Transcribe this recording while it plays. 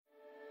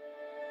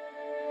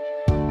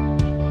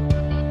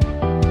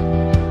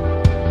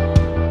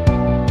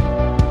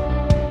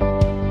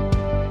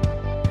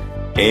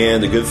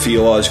And a good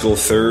Theological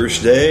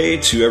Thursday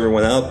to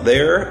everyone out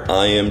there.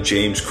 I am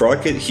James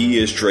Crockett. He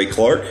is Dre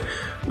Clark.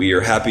 We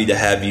are happy to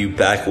have you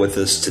back with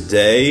us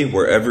today,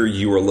 wherever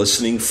you are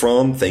listening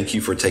from. Thank you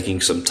for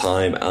taking some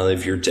time out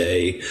of your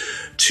day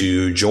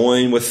to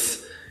join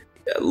with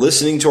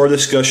listening to our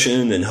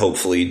discussion and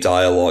hopefully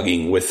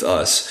dialoguing with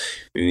us.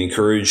 We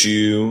encourage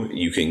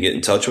you can get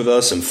in touch with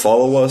us and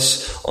follow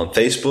us on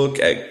Facebook.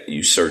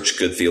 You search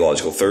Good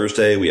Theological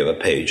Thursday. We have a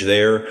page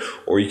there.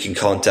 Or you can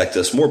contact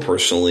us more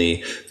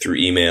personally through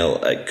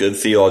email at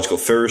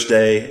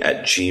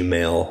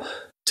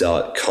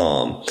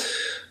goodtheologicalthursday@gmail.com.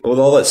 With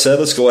all that said,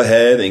 let's go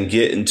ahead and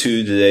get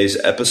into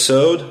today's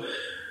episode.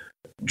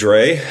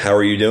 Dre, how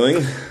are you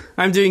doing?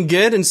 I'm doing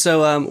good, and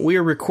so we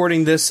are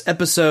recording this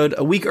episode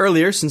a week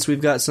earlier since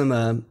we've got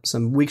some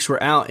weeks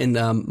we're out,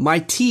 and my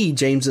tea,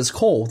 James, is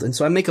cold, and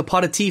so I make a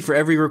pot of tea for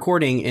every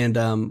recording,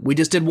 and we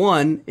just did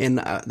one,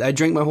 and I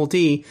drank my whole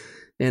tea,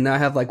 and I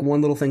have like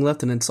one little thing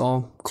left, and it's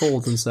all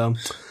cold, and so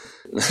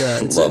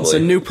it's a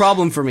new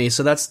problem for me,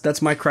 so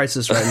that's my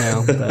crisis right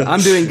now. But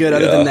I'm doing good.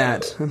 Other than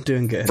that, I'm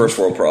doing good. First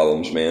world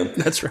problems, man.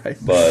 That's right.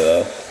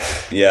 But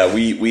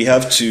we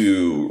have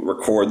to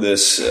record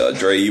this.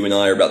 Dre, you and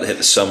I are about to hit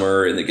the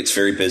summer, and it gets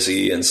very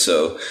busy, and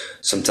so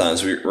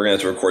sometimes we're going to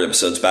have to record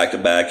episodes back to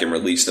back and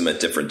release them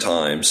at different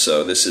times.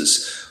 So this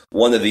is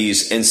one of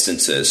these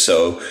instances.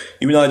 So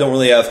you and I don't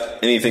really have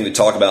anything to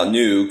talk about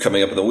new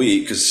coming up in the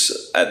week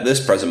because at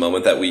this present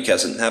moment, that week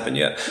hasn't happened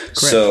yet. Correct.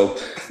 So.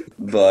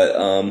 But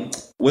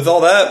with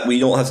all that, we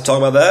don't have to talk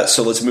about that.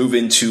 So let's move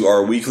into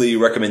our weekly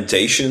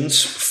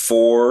recommendations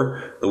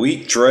for the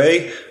week.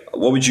 Dre,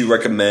 what would you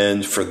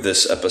recommend for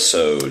this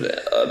episode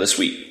this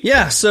week?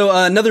 Yeah, so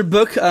another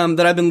book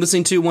that I've been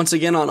listening to once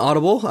again on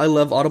Audible. I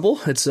love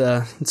Audible. It's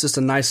just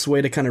a nice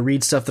way to kind of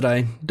read stuff that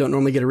I don't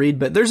normally get to read.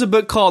 But there's a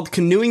book called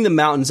Canoeing the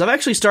Mountains. I've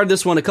actually started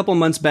this one a couple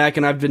months back,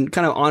 and I've been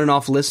kind of on and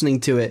off listening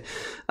to it.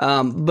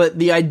 But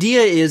the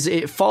idea is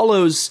it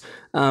follows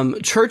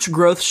church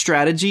growth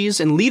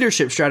strategies and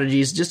leadership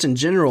strategies just in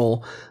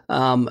general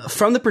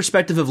from the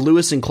perspective of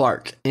Lewis and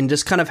Clark, and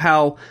just kind of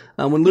how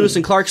when Lewis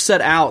and Clark set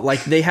out,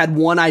 like they had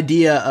one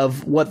idea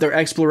of what their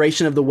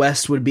exploration of the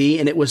West would be,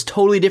 and it was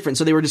totally different.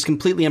 So they were just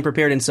completely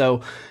unprepared. And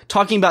so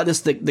talking about this,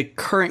 the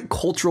current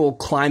cultural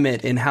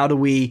climate, and how do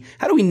we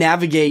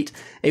navigate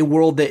a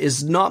world that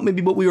is not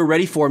maybe what we were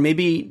ready for.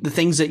 Maybe the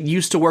things that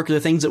used to work or the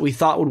things that we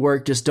thought would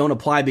work just don't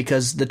apply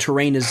because the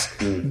terrain is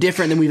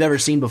different than we've ever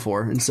seen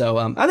before. And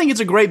so I think it's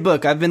a great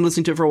book. I've been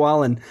listening to it for a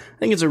while, and I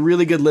think it's a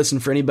really good listen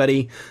for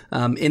anybody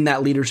in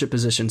that leadership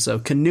position. So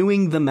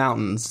Canoeing the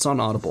Mountains. It's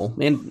on Audible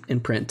and in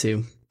print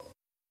too.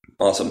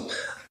 Awesome.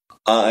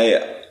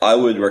 I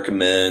would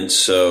recommend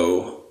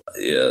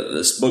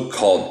this book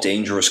called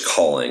Dangerous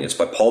Calling. It's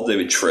by Paul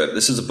David Tripp.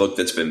 This is a book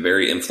that's been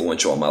very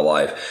influential in my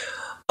life.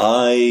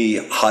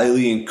 I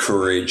highly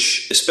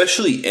encourage,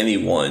 especially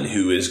anyone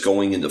who is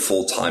going into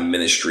full-time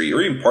ministry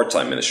or even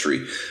part-time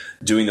ministry,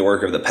 doing the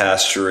work of the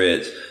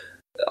pastorate.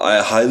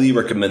 I highly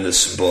recommend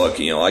this book.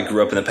 I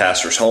grew up in a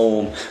pastor's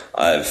home.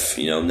 I've,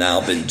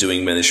 now been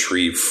doing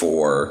ministry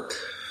for,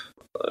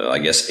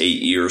 8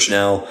 years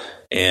now.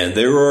 And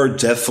there are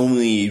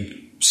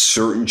definitely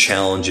certain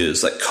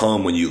challenges that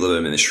come when you live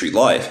a ministry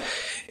life.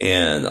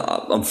 And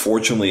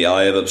unfortunately,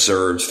 I have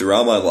observed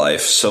throughout my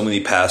life so many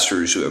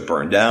pastors who have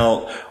burned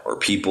out, or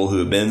people who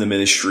have been in the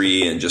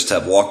ministry and just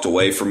have walked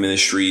away from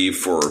ministry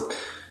for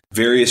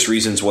various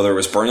reasons, whether it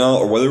was burnout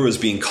or whether it was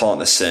being caught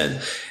in a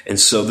sin. And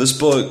so this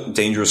book,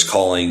 Dangerous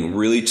Calling,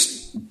 really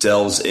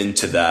delves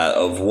into that,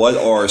 of what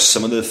are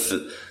some of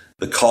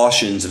the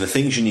cautions and the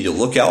things you need to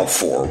look out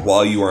for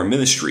while you are in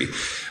ministry,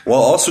 while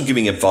also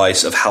giving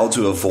advice of how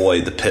to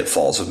avoid the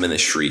pitfalls of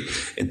ministry,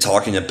 and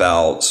talking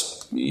about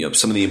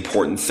some of the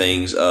important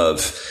things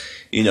of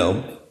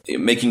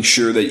making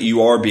sure that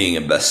you are being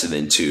invested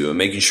into, and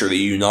making sure that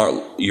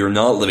you're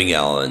not living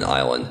out on an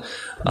island.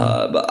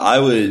 But I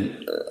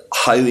would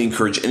highly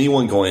encourage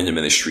anyone going into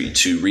ministry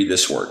to read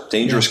this work,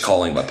 Dangerous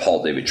Calling by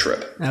Paul David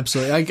Tripp.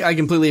 Absolutely. I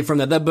completely affirm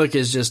that. That book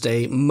is just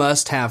a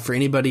must-have for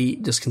anybody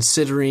just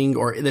considering,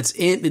 or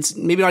it's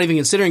maybe not even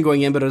considering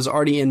going in, but is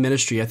already in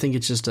ministry. I think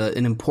it's just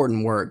an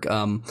important work.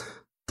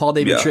 Paul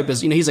David Tripp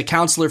is, he's a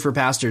counselor for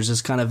pastors,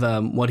 is kind of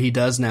what he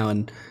does now.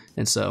 And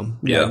so,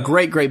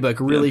 great book.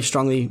 Really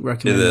strongly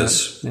recommend it.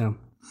 Is. Yeah.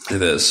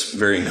 It is.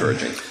 Very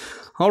encouraging.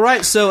 All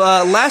right. So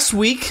last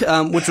week,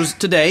 which was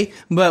today,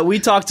 but we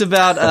talked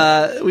about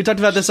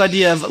this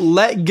idea of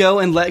let go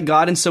and let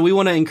God, and so we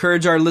want to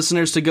encourage our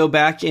listeners to go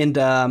back and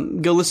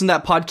go listen to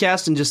that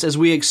podcast, and just as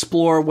we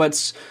explore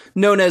what's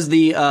known as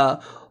the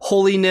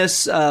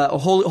holiness,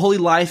 holy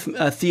life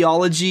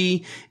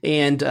theology,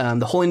 and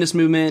the holiness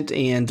movement,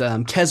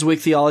 and Keswick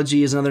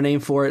theology is another name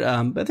for it.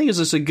 I think it's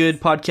just a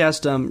good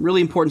podcast. Really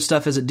important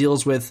stuff as it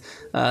deals with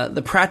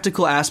the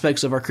practical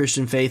aspects of our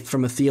Christian faith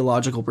from a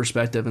theological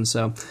perspective. And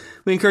so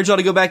we encourage y'all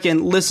to go back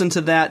and listen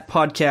to that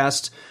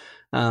podcast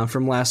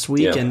from last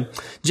week. Yeah. And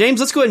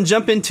James, let's go ahead and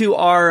jump into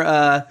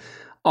our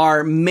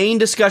our main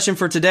discussion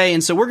for today.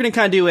 And so we're going to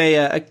kind of do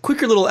a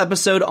quicker little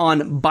episode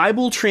on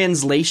Bible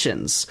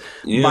translations.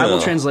 Yeah.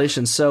 Bible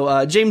translations.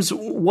 So, James,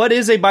 what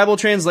is a Bible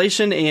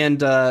translation,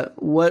 and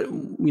what,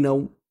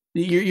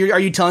 are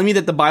you telling me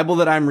that the Bible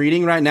that I'm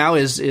reading right now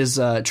is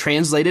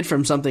translated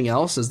from something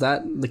else? Is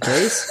that the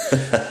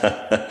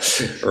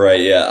case?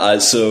 Right. Yeah.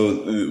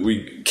 So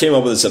we came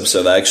up with this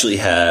episode. I actually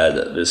had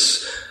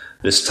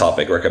this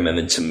topic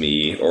recommended to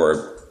me,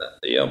 or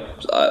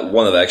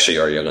one of actually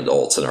our young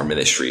adults in our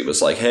ministry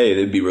was like, "Hey,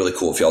 it'd be really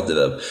cool if y'all did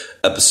a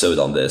episode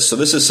on this." So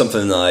this is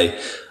something I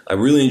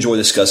really enjoy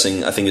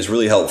discussing. I think is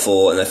really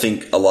helpful, and I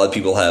think a lot of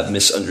people have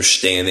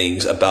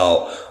misunderstandings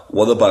about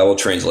what a Bible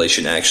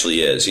translation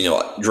actually is.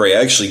 Dre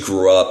actually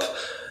grew up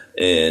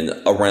in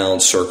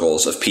around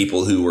circles of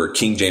people who were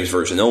King James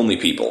Version only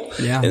people.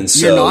 Yeah. And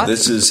so You're not?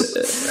 this is,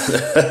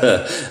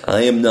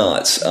 I am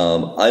not.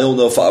 I don't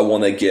know if I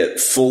want to get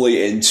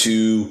fully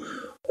into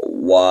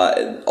what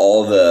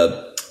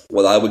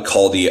I would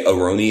call the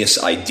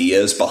erroneous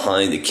ideas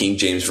behind the King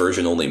James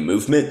Version only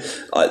movement.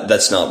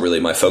 That's not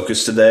really my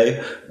focus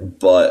today,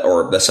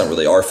 or that's not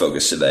really our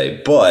focus today,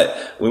 but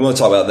we want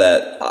to talk about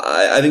that.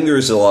 I think there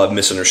is a lot of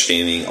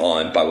misunderstanding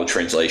on Bible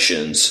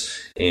translations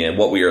and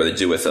what we are to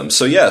do with them.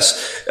 So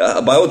yes,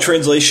 a Bible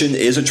translation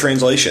is a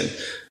translation,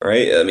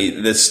 right? I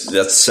mean, that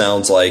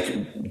sounds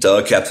like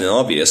duh, Captain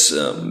Obvious,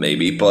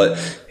 maybe, but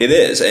it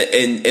is.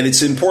 And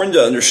it's important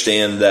to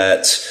understand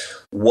that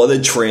what a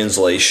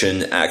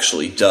translation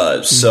actually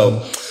does.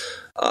 So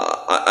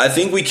I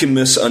think we can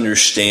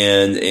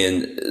misunderstand,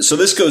 and so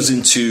this goes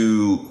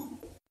into,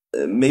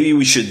 maybe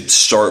we should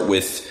start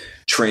with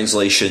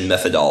translation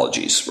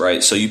methodologies,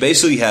 right? So you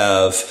basically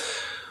have,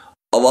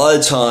 a lot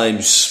of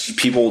times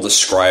people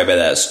describe it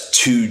as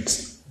two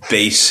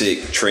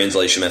basic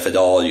translation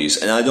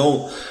methodologies, and I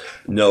don't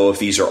know if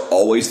these are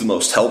always the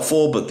most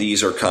helpful, but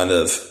these are kind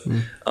of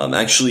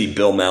actually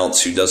Bill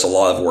Mounts, who does a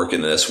lot of work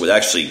in this, would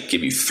actually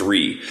give you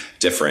three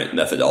different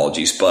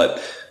methodologies.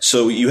 But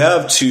so you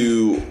have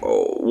two.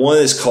 One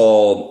is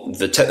called,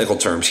 the technical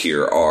terms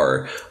here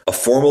are a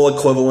formal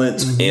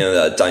equivalent and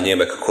a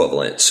dynamic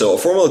equivalent. So a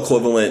formal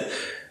equivalent,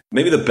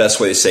 maybe the best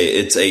way to say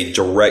it, it's a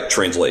direct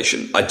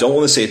translation. I don't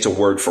want to say it's a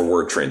word for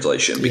word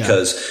translation,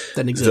 because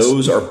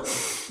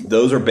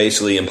those are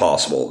basically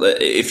impossible.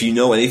 If you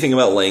know anything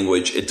about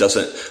language,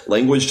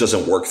 language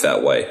doesn't work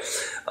that way.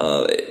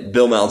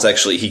 Bill Mounts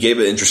actually, he gave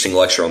an interesting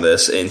lecture on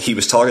this, and he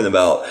was talking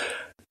about,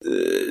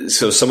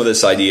 so some of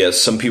this idea,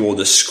 some people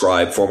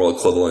describe formal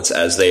equivalents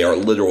as they are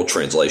literal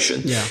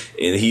translation. Yeah.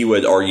 And he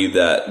would argue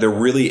that there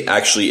really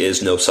actually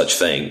is no such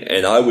thing.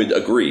 And I would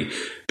agree,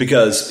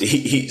 because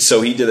he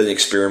did an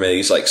experiment.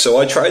 He's like, so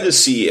I tried to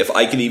see if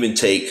I could even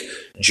take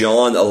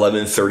John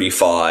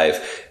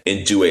 11:35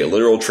 and do a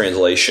literal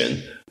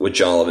translation with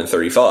John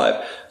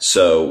 11:35.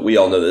 So we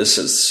all know this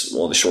is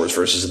one of the shortest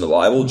verses in the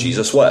Bible.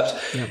 Jesus wept.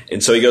 Yeah.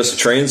 And so he goes to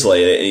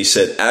translate it, and he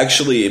said,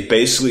 actually,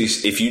 basically,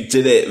 if you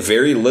did it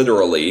very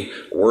literally,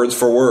 words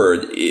for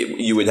word,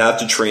 you would have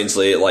to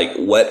translate it like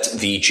wept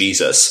thee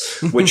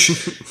Jesus, which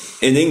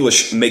in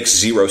English makes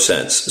zero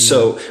sense. Yeah.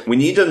 So we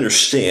need to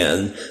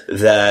understand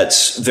that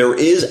there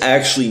is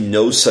actually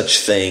no such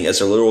thing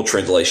as a literal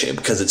translation,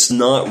 because it's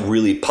not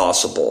really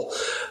possible.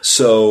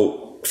 So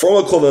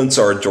formal equivalents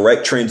are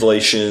direct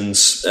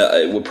translations.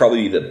 It would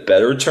probably be the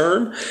better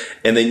term.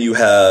 And then you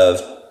have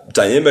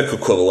dynamic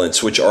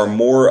equivalents, which are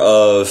more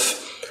of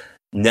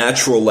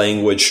natural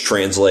language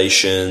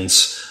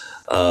translations.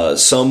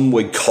 Some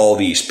would call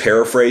these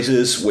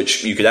paraphrases,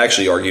 which you could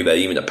actually argue that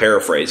even a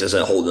paraphrase is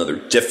a whole other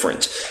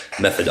different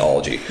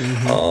methodology.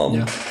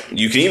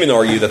 You can even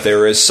argue that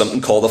there is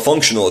something called a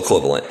functional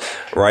equivalent,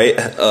 right?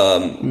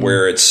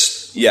 Where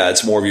it's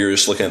more of, you're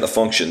just looking at the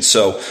function.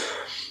 So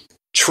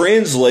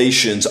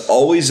translations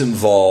always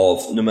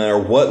involve, no matter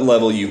what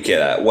level you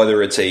get at,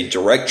 whether it's a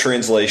direct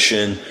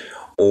translation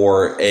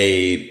or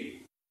a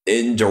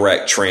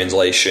indirect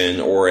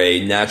translation or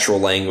a natural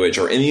language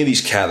or any of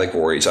these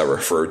categories I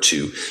refer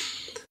to,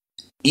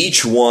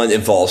 each one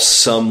involves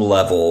some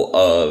level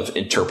of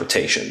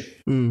interpretation,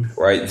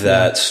 right?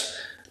 That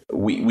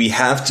we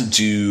have to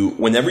do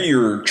whenever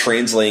you're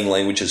translating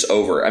languages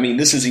over. I mean,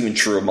 this is even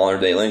true of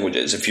modern day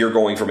languages. If you're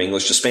going from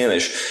English to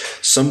Spanish,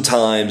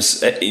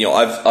 sometimes,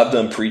 I've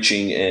done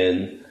preaching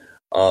in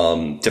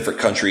different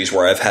countries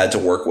where I've had to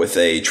work with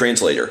a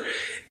translator,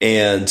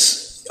 and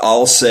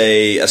I'll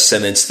say a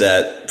sentence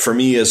that for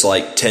me is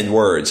like 10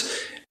 words,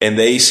 and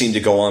they seem to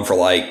go on for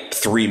like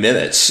 3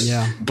 minutes.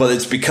 Yeah. But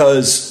it's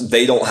because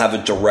they don't have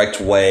a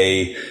direct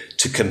way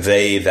to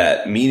convey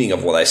that meaning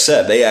of what I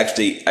said. They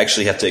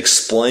actually have to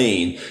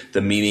explain the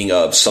meaning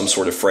of some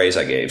sort of phrase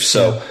I gave.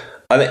 So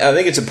I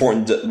think it's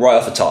important right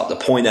off the top to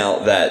point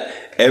out that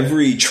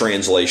every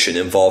translation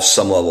involves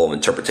some level of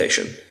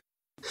interpretation.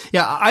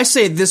 Yeah, I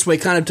say it this way,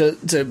 kind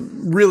of to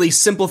really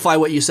simplify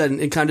what you said,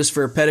 and kind of just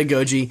for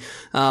pedagogy.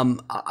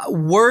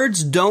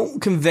 Words don't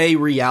convey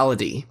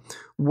reality.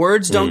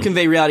 Words don't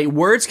convey reality.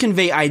 Words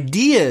convey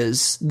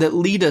ideas that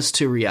lead us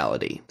to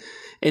reality.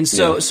 And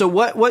so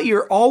what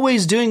you're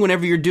always doing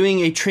whenever you're doing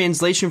a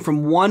translation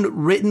from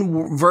one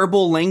written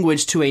verbal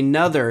language to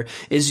another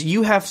is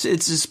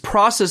it's this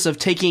process of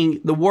taking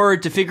the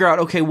word to figure out,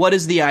 okay, what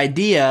is the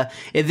idea,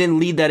 and then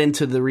lead that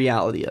into the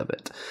reality of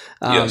it.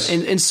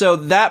 And so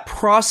that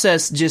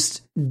process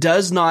just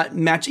does not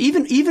match,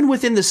 even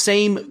within the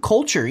same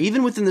culture,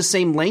 even within the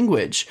same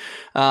language.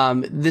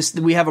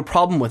 We have a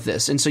problem with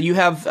this. And so you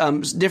have,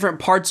 different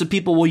parts of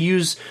people will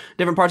use,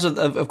 different parts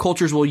of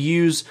cultures will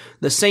use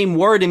the same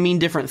word and mean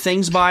different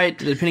things by it,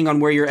 depending on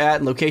where you're at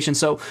and location.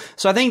 So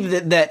I think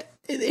that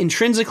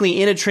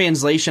intrinsically in a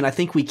translation, I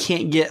think we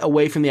can't get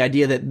away from the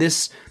idea that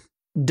this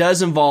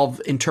does involve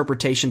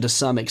interpretation to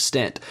some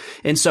extent.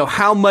 And so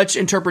how much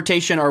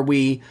interpretation are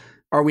we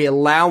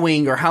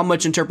allowing, or how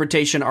much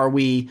interpretation are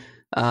we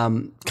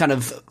kind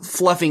of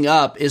fluffing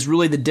up is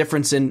really the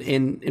difference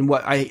in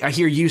what I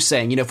hear you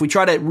saying. If we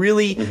try to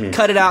really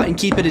cut it out and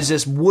keep it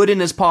as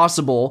wooden as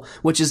possible,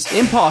 which is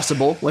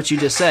impossible, what you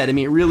just said. I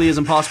mean, it really is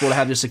impossible to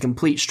have just a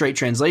complete straight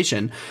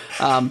translation.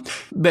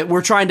 But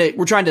we're trying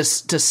to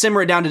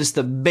simmer it down to just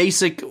the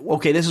basic,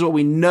 okay, this is what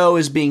we know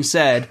is being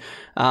said.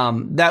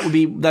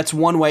 That's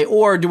one way.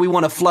 Or do we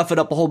want to fluff it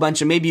up a whole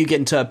bunch, and maybe you get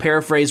into a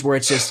paraphrase where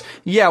it's just,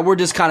 we're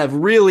just kind of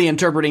really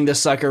interpreting this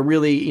sucker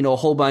really, a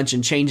whole bunch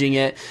and changing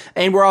it.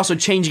 And we're also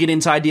changing it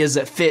into ideas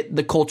that fit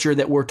the culture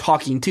that we're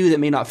talking to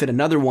that may not fit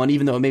another one,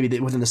 even though it may be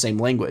within the same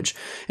language.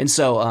 And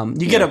so,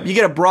 you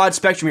get a broad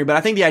spectrum here, but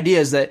I think the idea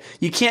is that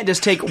you can't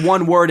just take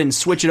one word and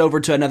switch it over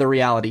to another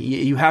reality.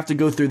 You have to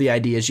go through the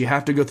ideas. You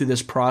have to go through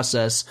this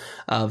process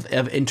of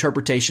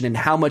interpretation, and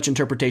how much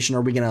interpretation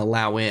are we going to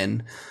allow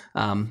in?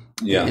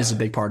 Is a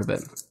big part of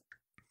it.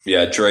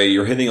 Yeah, Dre,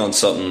 you're hitting on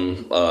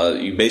something.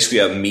 You basically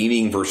have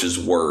meaning versus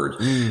word.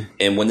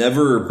 And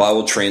whenever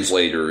Bible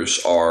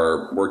translators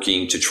are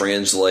working to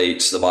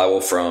translate the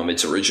Bible from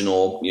its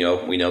original,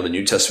 we know the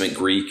New Testament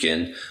Greek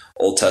and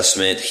Old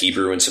Testament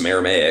Hebrew and some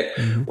Aramaic,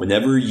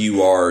 whenever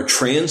you are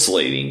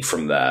translating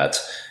from that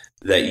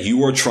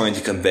you are trying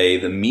to convey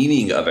the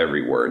meaning of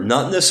every word,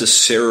 not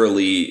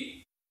necessarily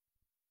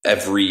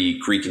every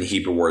Greek and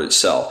Hebrew word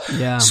itself.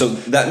 Yeah. So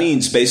that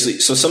means basically,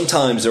 so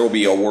sometimes there will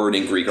be a word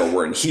in Greek or a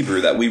word in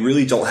Hebrew that we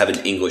really don't have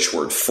an English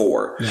word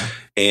for. Yeah.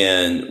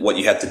 And what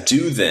you have to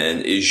do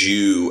then is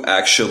you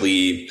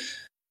actually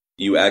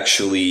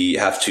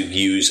have to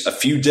use a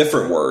few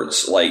different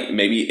words. Like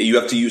maybe you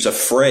have to use a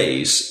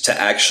phrase to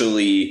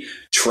actually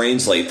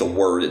translate the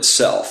word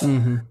itself.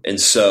 And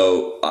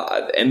so,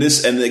 and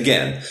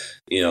again,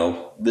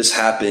 this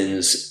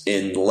happens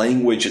in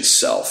language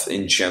itself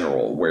in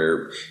general,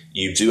 where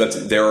you do have to,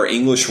 there are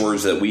English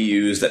words that we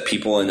use that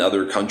people in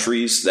other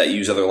countries that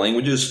use other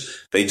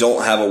languages, they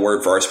don't have a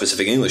word for our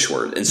specific English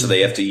word. And so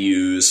they have to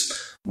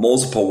use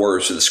multiple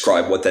words to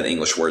describe what that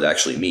English word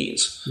actually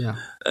means. Yeah.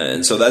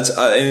 And so that's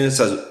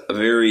a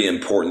very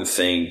important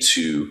thing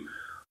to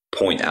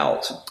point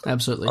out.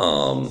 Absolutely.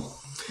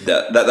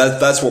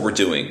 That's what we're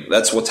doing.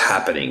 That's what's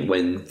happening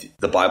when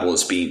the Bible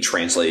is being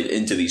translated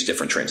into these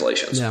different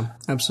translations. Yeah,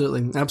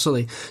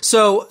 absolutely.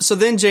 So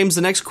then, James,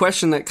 the next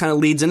question that kind of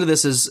leads into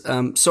this is: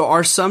 so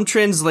are some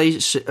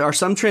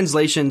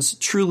translations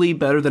truly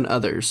better than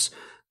others,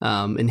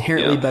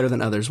 inherently better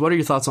than others? What are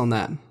your thoughts on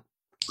that?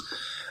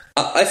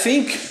 I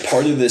think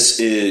part of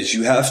this is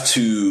you have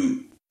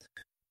to.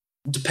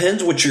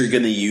 Depends what you're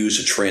going to use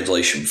a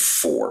translation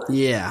for.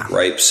 Yeah.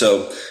 Right.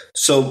 So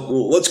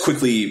let's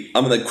quickly.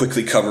 I'm going to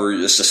quickly cover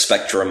just a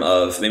spectrum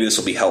of. Maybe this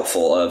will be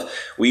helpful.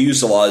 We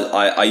used a lot.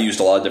 I used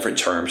a lot of different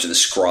terms to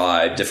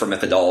describe different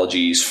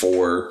methodologies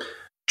for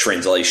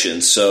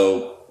translations.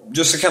 So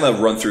just to kind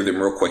of run through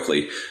them real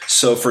quickly.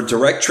 So for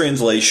direct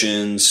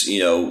translations,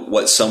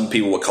 what some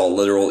people would call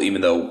literal, even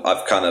though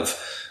I've kind of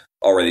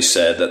already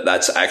said that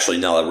that's actually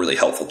not a really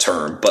helpful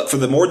term. But for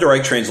the more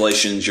direct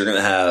translations, you're going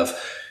to have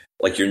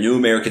like your New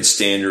American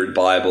Standard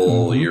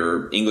Bible,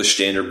 your English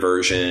Standard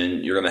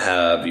Version. You're going to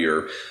have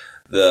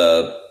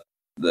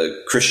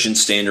the Christian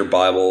Standard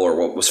Bible, or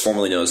what was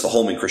formerly known as the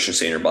Holman Christian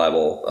Standard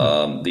Bible,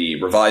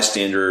 the Revised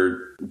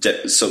Standard.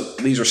 So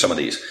these are some of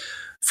these.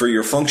 For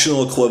your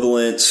functional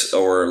equivalent,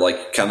 or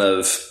like kind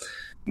of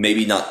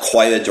maybe not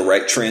quite a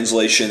direct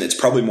translation, it's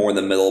probably more in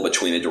the middle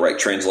between a direct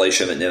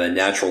translation and then a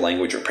natural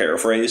language or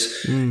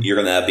paraphrase. You're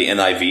going to have the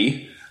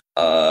NIV.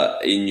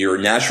 In your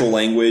natural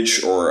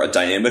language, or a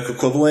dynamic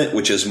equivalent,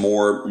 which is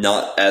more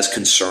not as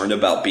concerned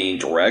about being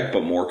direct,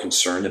 but more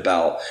concerned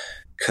about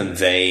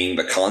conveying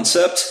the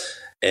concept.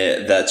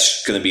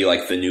 That's going to be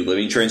like the New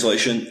Living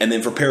Translation. And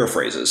then for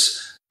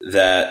paraphrases,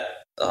 that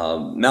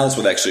Mounds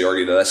would actually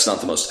argue that that's not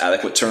the most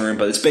adequate term,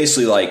 but it's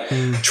basically like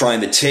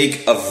trying to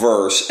take a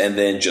verse and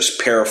then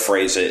just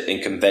paraphrase it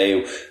and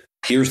convey,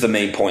 here's the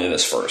main point of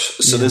this verse.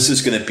 So this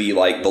is going to be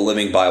like the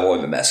Living Bible or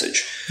the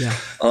Message. Yeah.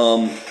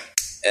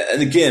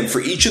 And again,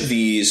 for each of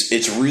these,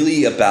 it's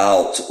really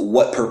about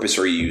what purpose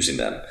are you using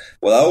them.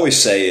 What I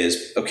always say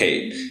is,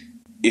 okay,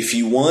 if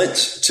you want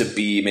to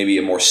be maybe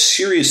a more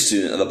serious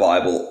student of the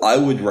Bible, I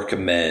would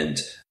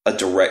recommend a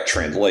direct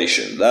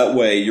translation. That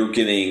way you're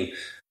getting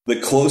the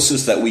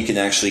closest that we can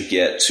actually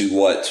get to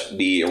what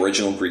the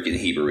original Greek and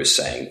Hebrew is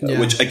saying,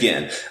 which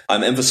again,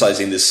 I'm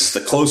emphasizing this is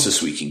the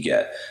closest we can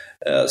get.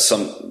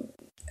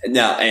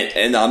 Now,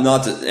 and I'm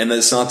not, and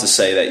it's not to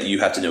say that you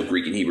have to know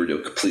Greek and Hebrew to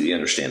completely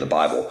understand the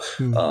Bible.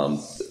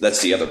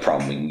 That's the other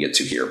problem we can get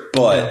to here.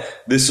 But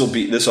this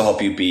will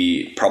help you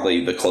be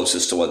probably the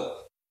closest to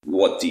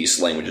what these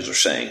languages are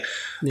saying.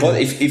 Yeah.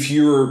 But if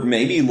you're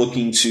maybe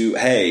looking to,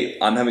 hey,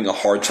 I'm having a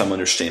hard time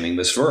understanding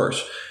this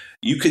verse,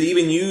 you could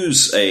even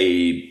use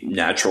a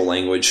natural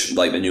language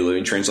like the New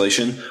Living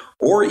Translation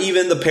or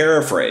even the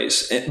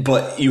paraphrase.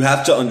 But you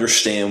have to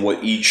understand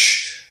what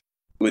each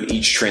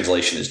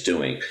translation is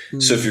doing.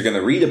 So if you're going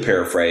to read a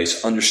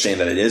paraphrase, understand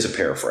that it is a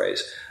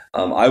paraphrase.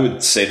 I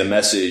would say the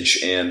Message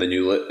and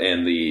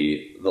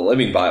the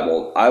Living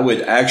Bible, I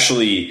would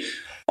actually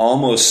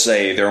almost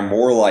say they're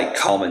more like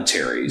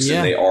commentaries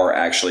than they are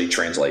actually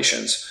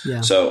translations.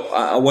 Yeah.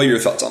 So what are your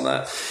thoughts on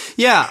that?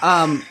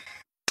 Yeah.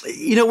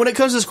 When it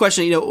comes to this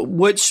question,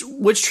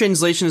 which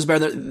translation is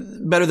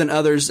better than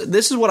others?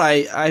 This is what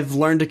I've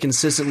learned to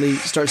consistently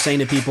start saying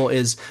to people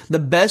is the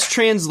best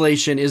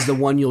translation is the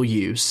one you'll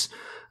use.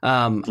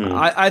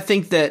 I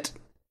think that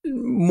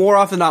more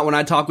often than not, when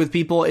I talk with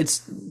people,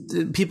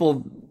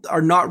 people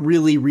are not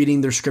really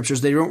reading their scriptures.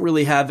 They don't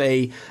really have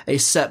a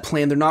set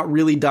plan. They're not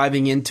really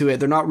diving into it.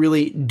 They're not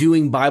really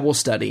doing Bible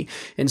study.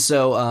 And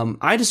so,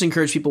 I just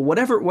encourage people,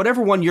 whatever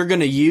one you're going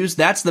to use,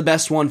 that's the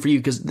best one for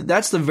you. Cause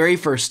that's the very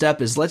first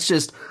step is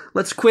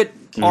let's quit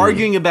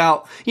arguing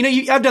about,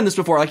 I've done this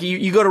before. Like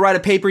you go to write a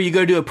paper, you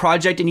go to do a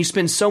project and you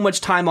spend so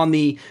much time on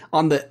the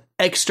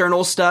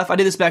external stuff. I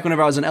did this back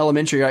whenever I was in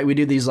elementary, right? We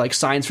do these like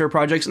science fair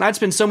projects and I'd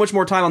spend so much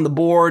more time on the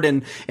board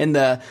and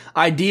the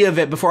idea of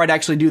it before I'd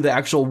actually do the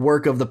actual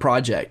work of the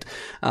project.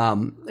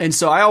 And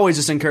so I always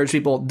just encourage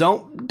people,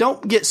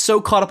 don't get so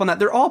caught up on that.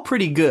 They're all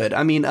pretty good.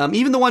 I mean,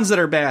 even the ones that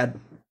are bad,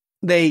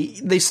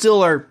 they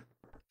still are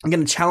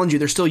going to challenge you.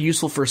 They're still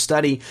useful for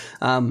study.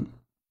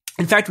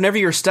 In fact, whenever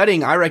you're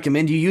studying, I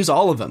recommend you use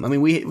all of them. I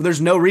mean,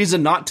 there's no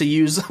reason not to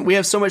use. We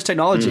have so much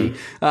technology.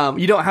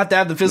 You don't have to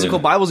have the physical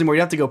Bibles anymore.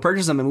 You have to go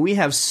purchase them. And we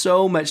have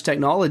so much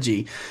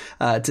technology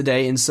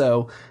today. And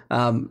so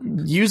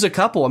use a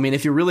couple. I mean,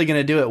 if you're really going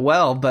to do it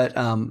well. But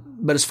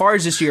as far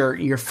as just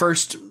your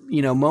first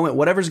moment,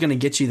 whatever's going to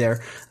get you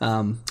there.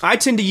 I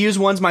tend to use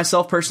ones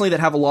myself personally that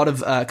have a lot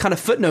of kind of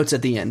footnotes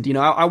at the end.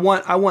 I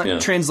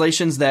want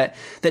translations that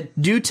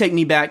do take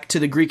me back to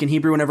the Greek and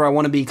Hebrew whenever I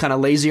want to be kind of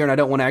lazier and I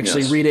don't want to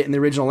actually read it in the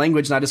original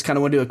language and I just kind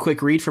of want to do a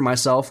quick read for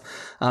myself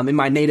in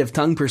my native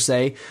tongue per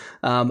se.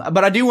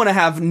 But I do want to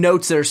have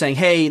notes that are saying,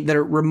 hey, that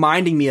are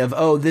reminding me of,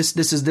 oh, this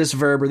is this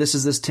verb or this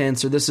is this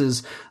tense or this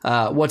is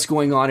what's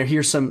going on or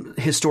here's some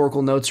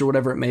historical notes or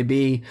whatever it may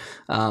be.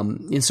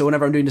 And so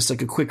whenever I'm doing just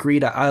like a quick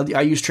read,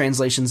 I use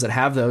translations that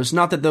have those.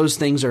 Not that those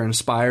things are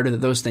inspired or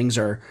that those things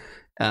are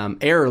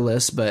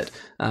errorless, but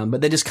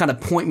they just kind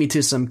of point me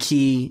to some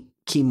key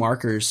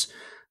markers.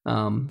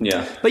 So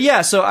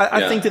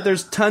I think that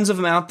there's tons of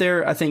them out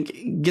there. I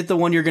think get the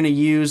one you're going to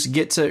use,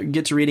 get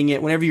to reading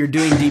it. Whenever you're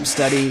doing deep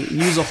study,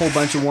 use a whole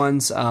bunch of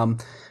ones.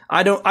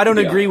 I don't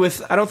agree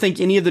with, I don't think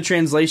any of the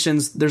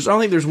translations, I don't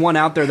think there's one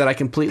out there that I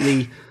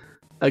completely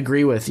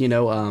agree with,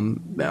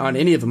 on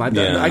any of them.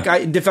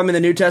 If I'm in the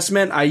New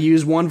Testament, I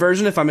use one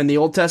version. If I'm in the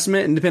Old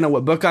Testament, and depending on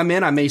what book I'm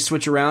in, I may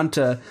switch around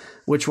to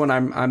which one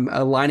I'm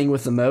aligning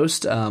with the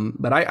most.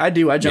 But I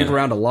jump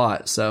around a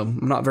lot, so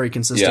I'm not very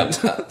consistent.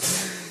 Yeah.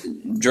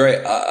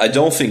 Dre, I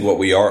don't think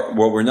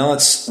we're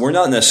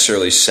not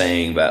necessarily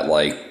saying that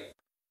like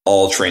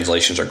all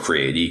translations are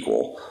created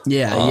equal.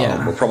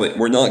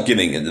 We're not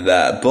getting into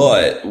that.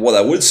 But what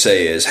I would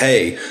say is,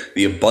 hey,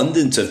 the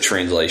abundance of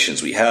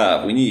translations we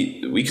have,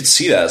 we could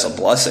see that as a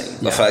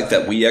blessing. The fact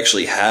that we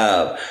actually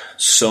have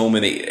so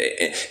many,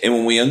 and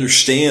when we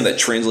understand that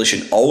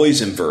translation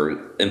always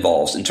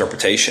involves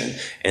interpretation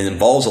and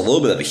involves a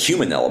little bit of a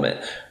human element,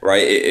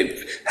 right?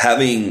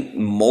 Having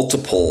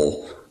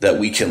multiple that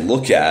we can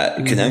look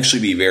at can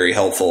actually be very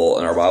helpful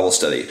in our Bible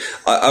study.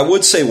 I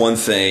would say one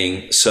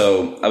thing.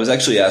 So I was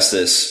actually asked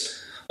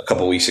this a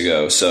couple weeks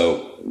ago.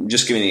 So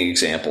just giving an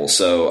example.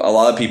 So a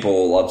lot of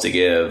people love to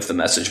give the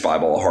Message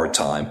Bible a hard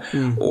time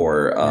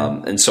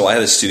and so I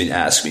had a student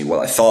ask me what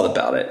I thought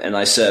about it. And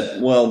I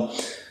said, well,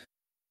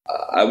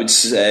 I would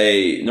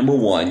say, number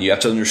one, you have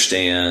to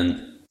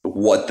understand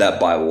what that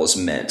Bible was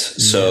meant.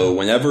 So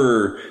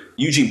whenever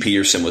Eugene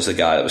Peterson was the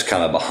guy that was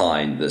kind of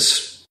behind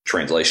this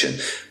translation,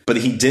 but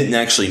he didn't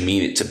actually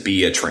mean it to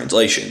be a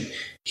translation.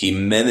 He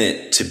meant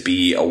it to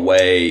be a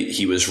way,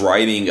 he was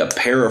writing a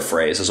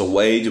paraphrase as a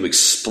way to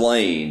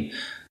explain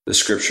the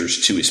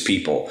scriptures to his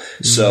people.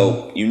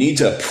 So you need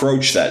to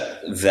approach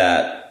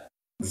that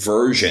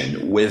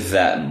version with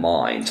that in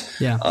mind.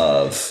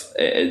 So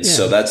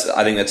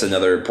I think that's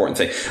another important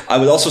thing. I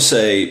would also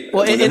say,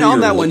 well, and on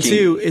that one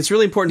too, it's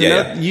really important to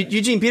note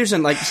Eugene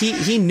Peterson, like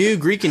he knew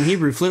Greek and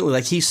Hebrew fluently.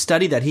 Like he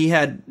studied that. He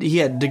had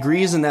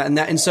degrees in that,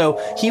 and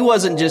so he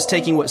wasn't just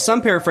taking what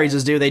some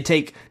paraphrases do. They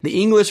take the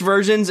English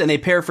versions and they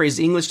paraphrase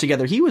English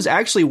together. He was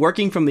actually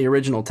working from the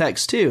original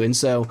text too, and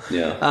so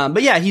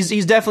but yeah,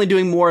 he's definitely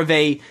doing more of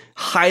a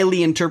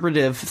highly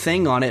interpretive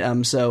thing on it.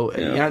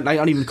 I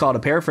don't even call it a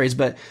paraphrase,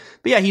 but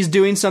yeah, he's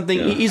doing something.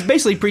 He's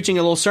basically preaching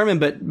a little sermon,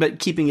 but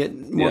keeping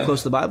it more close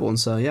to the Bible. And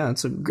so,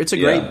 it's a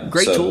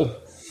great tool.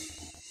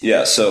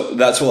 Yeah, so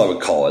that's what I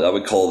would call it. I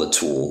would call it a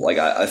tool. Like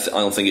I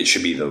don't think it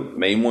should be the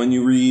main one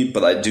you read,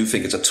 but I do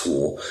think it's a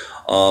tool.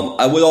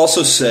 I would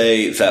also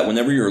say that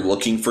whenever you're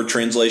looking for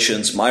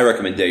translations, my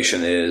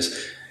recommendation is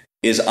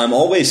I'm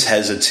always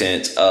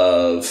hesitant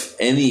of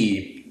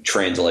any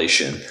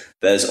translation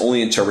that is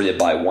only interpreted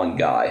by one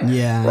guy.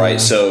 Yeah. Right.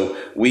 So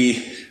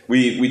we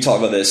talk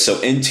about this. So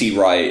N.T.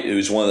 Wright,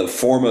 who's one of the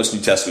foremost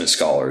New Testament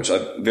scholars, I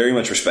very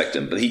much respect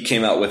him, but he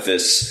came out with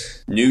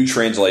this new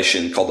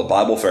translation called the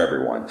Bible for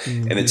Everyone.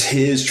 And it's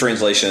his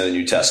translation of the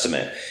New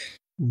Testament.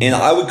 And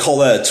I would call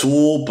that a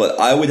tool, but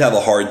I would have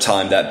a hard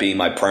time that being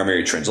my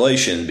primary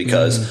translation,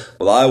 because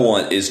what I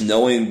want is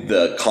knowing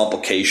the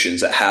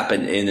complications that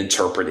happen in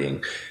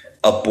interpreting.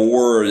 A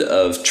board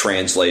of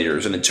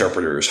translators and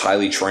interpreters,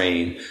 highly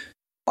trained,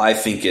 I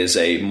think is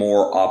a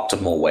more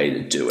optimal way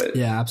to do it.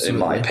 Yeah, absolutely. In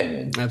my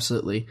opinion.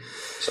 Absolutely.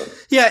 So.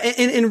 Yeah.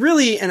 And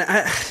really, and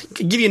I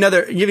give you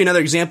another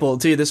example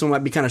too. This one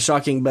might be kind of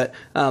shocking, but,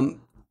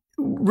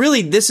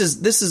 really, this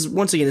is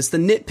once again, it's the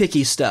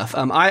nitpicky stuff.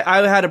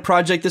 I had a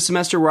project this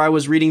semester where I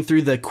was reading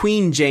through the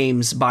Queen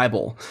James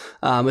Bible.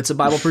 It's a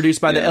Bible produced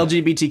by the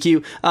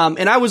LGBTQ.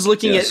 And I was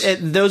looking at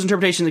those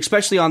interpretations,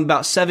 especially on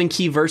about 7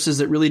 key verses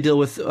that really deal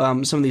with,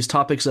 some of these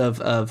topics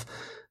of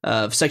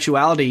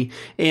sexuality.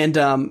 And,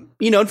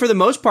 and for the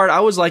most part, I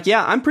was like,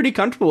 yeah, I'm pretty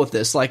comfortable with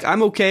this. Like,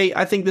 I'm okay.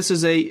 I think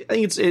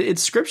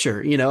it's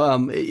scripture,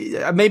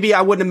 maybe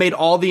I wouldn't have made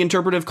all the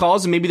interpretive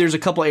calls, and maybe there's a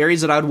couple areas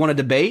that I would want to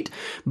debate,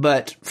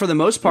 but for the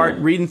most part,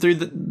 reading through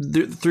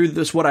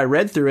this, what I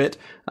read through it,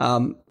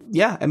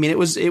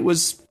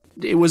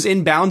 it was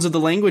in bounds of the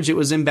language. It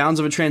was in bounds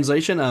of a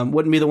translation.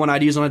 Wouldn't be the one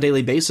I'd use on a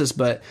daily basis,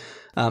 but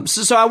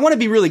so I want to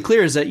be really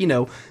clear is that,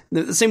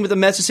 the same with the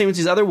message, same with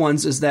these other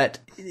ones, is that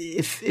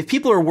if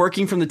people are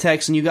working from the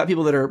text and you've got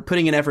people that are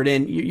putting an effort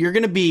in, you're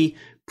going to be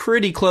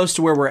pretty close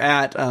to where we're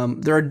at.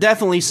 There are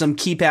definitely some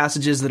key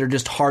passages that are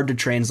just hard to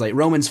translate.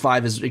 Romans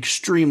 5 is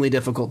extremely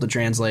difficult to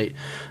translate.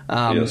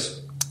 And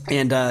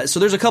so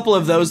there's a couple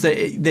of those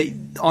that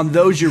on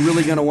those you're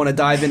really going to want to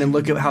dive in and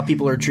look at how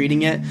people are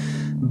treating it.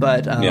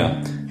 But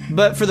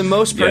for the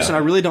most person, I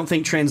really don't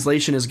think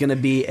translation is going to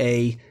be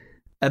a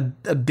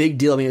big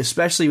deal. I mean,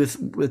 especially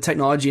with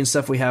technology and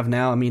stuff we have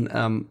now. I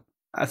mean,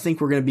 I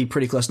think we're going to be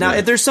pretty close. Now,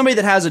 if there's somebody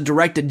that has a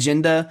direct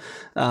agenda,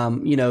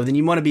 then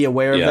you want to be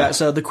aware of that.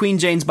 So the Queen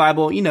James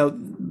Bible,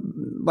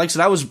 like I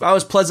said, I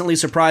was pleasantly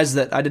surprised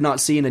that I did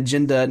not see an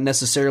agenda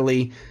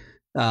necessarily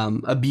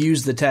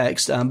abuse the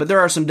text. But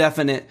there are some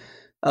definite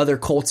other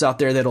cults out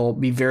there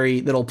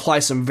that'll apply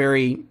some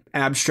very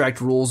abstract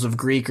rules of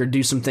Greek or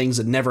do some things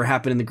that never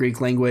happen in the Greek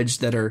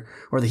language or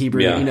the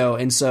Hebrew,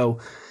 and so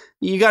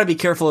you got to be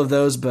careful of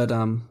those. But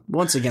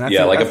once again,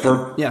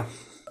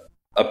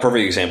 a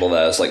perfect example of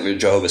that is like the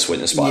Jehovah's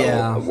Witness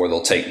Bible, where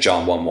they'll take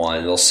John 1:1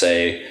 and they'll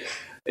say,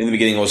 in the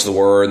beginning was the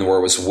Word, and the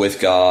Word was with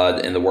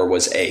God, and the Word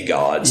was a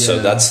God. So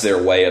that's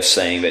their way of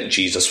saying that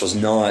Jesus was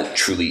not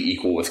truly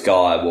equal with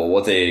God. Well,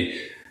 what they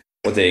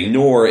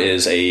ignore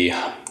is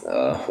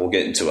we'll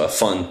get into a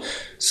fun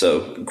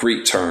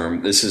Greek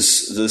term. This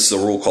is a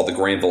rule called the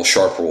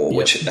Granville-Sharp rule,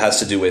 which has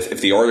to do with if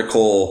the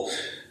article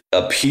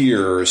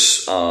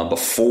appears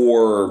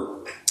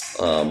before.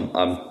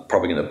 I'm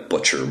probably going to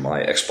butcher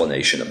my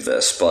explanation of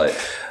this, but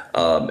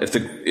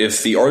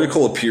if the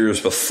article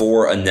appears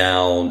before a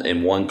noun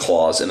in one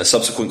clause and a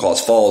subsequent clause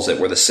follows it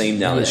where the same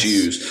noun is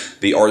used,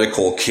 the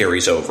article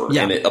carries over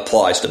and it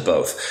applies to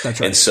both. That's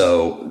right. And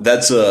so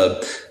that's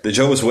the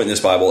Jehovah's Witness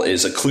Bible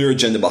is a clear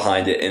agenda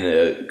behind it and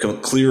a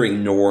clear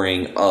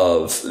ignoring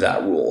of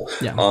that rule.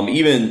 Yeah.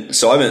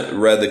 So I haven't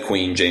read the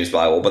Queen James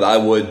Bible, but I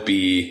would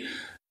be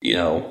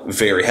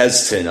very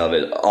hesitant of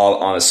it,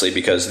 honestly,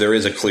 because there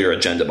is a clear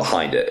agenda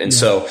behind it. And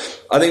so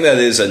I think that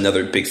is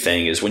another big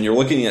thing is when you're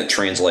looking at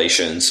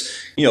translations,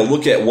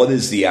 look at what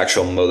is the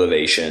actual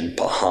motivation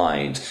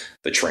behind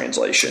the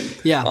translation.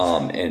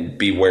 And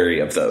be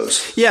wary of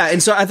those. Yeah.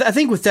 And so I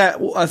think with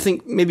that, I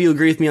think maybe you'll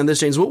agree with me on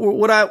this, James.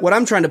 What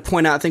I'm trying to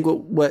point out, I think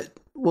what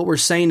we're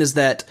saying is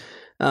that,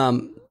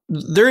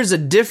 there is a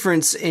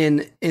difference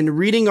in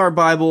reading our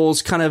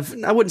Bibles kind of,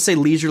 I wouldn't say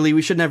leisurely.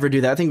 We should never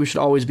do that. I think we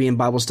should always be in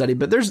Bible study,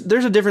 but there's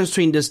a difference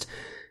between just,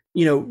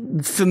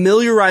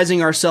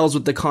 familiarizing ourselves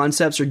with the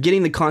concepts or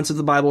getting the concept of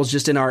the Bible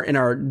just in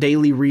our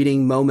daily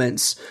reading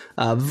moments,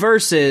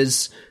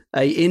 versus,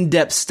 a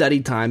in-depth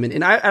study time.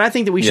 And I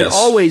think that we should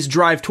always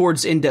drive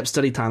towards in-depth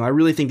study time. I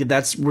really think that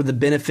that's where the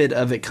benefit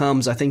of it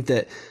comes. I think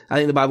the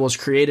Bible is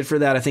created for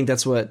that. I think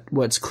that's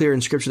what's clear in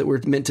Scripture that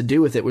we're meant to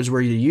do with it, was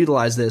where you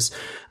utilize this.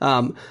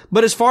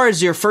 But as far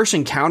as your first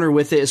encounter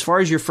with it, as far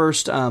as your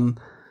first, I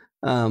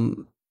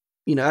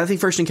think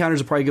first encounter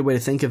is probably a good way to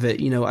think of it.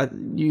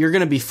 You're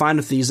going to be fine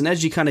with these. And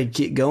as you kind of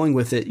get going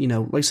with it,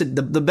 like I said,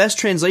 the best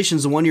translation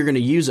is the one you're going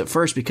to use at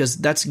first, because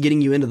that's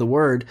getting you into the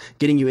Word,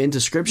 getting you into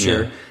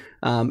Scripture. Yeah.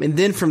 And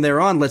then from there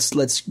on,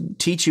 let's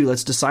teach you,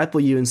 let's disciple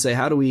you, and say,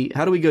 how do we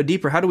go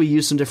deeper? How do we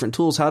use some different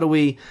tools? How do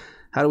we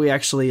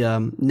actually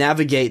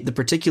navigate the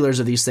particulars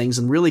of these things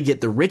and really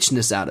get the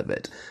richness out of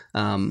it?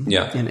 And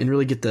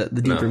really get the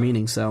deeper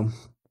meaning. So,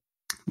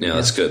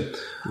 that's good.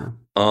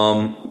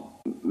 Yeah.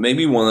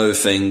 Maybe one other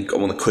thing I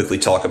want to quickly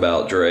talk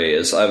about, Dre,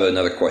 is I have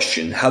another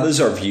question. How does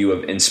our view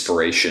of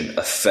inspiration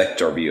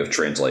affect our view of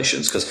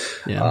translations? Because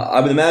I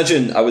would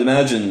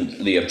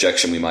imagine the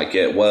objection we might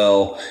get,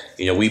 well,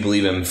 we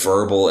believe in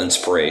verbal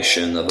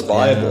inspiration of the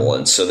Bible.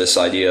 And so this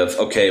idea of,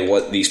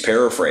 what these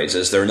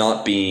paraphrases, they're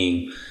not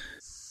being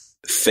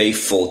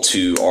faithful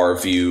to our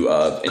view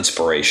of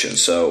inspiration.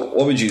 So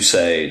what would you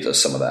say to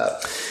some of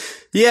that?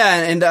 Yeah,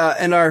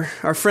 and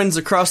our friends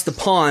across the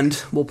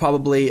pond will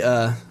probably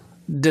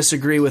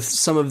disagree with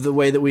some of the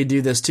way that we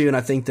do this too, and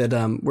I think that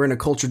we're in a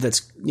culture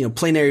that's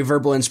plenary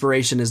verbal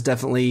inspiration is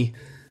definitely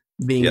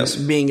being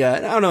I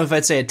don't know if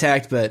I'd say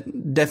attacked, but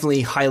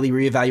definitely highly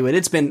reevaluated.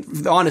 It's been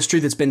the honest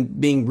truth. It's been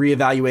being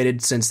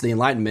reevaluated since the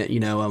Enlightenment.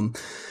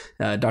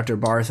 Dr.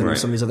 Barth and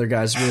some of these other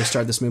guys really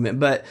started this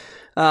movement. But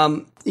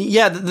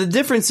the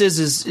difference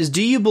is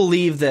do you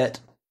believe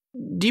that?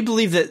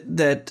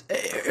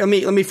 Let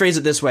me phrase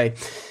it this way.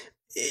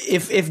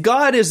 If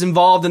God is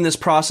involved in this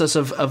process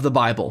of the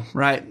Bible,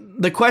 right?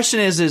 The question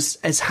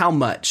is how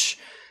much,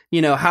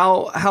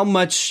 how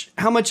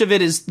much of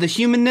it is the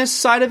humanness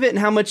side of it, and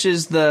how much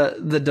is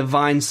the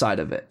divine side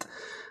of it.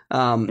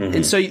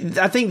 And so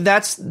I think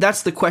that's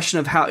the question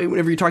of how,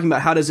 whenever you're talking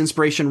about how does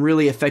inspiration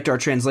really affect our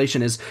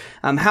translation, is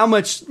how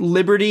much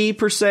liberty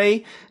per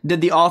se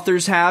did the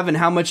authors have, and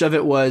how much of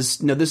it was,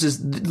 this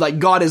is like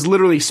God is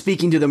literally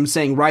speaking to them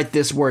saying, write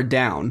this word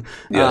down.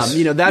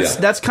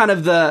 That's kind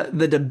of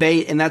the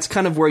debate, and that's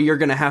kind of where you're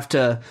going to have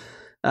to,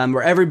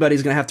 where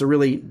everybody's going to have to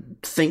really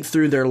think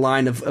through their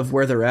line of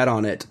where they're at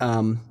on it.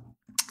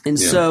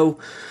 So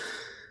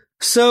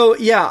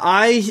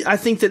I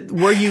think that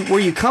where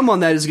you come on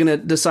that is going to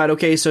decide,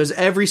 okay, so is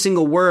every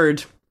single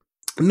word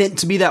meant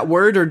to be that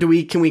word, or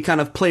can we kind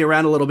of play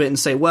around a little bit and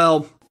say,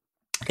 well,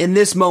 in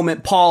this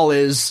moment, Paul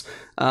is,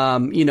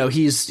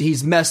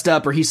 he's messed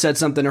up, or he said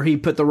something, or he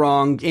put the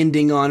wrong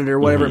ending on it, or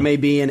whatever it may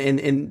be.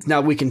 And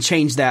now we can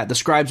change that. The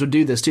scribes would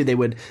do this too. They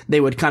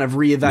would kind of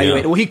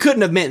reevaluate. Yeah. Well, he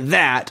couldn't have meant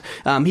that.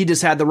 He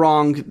just had the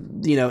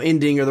wrong,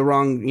 ending, or the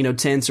wrong,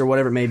 tense, or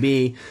whatever it may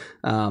be.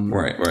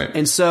 Right.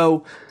 And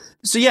so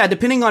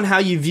depending on how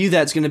you view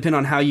that, it's going to depend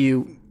on how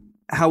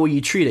will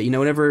you treat it.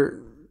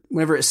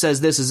 Whenever it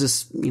says this, is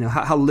this,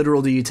 how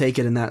literal do you take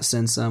it in that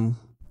sense? Any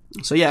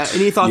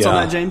thoughts on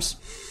that, James?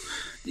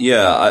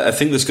 Yeah, I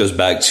think this goes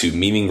back to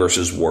meaning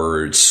versus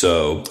words.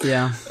 So,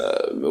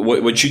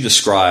 what you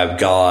described,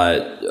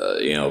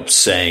 God,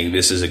 saying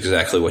this is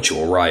exactly what you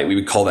will write, we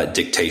would call that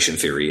dictation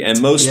theory.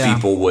 And most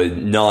people would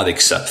not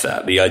accept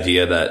that. The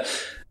idea that,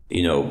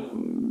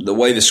 the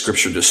way the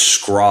Scripture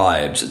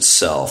describes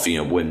itself,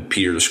 when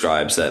Peter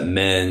describes that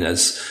men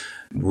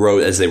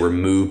wrote as they were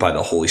moved by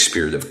the Holy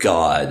Spirit of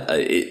God,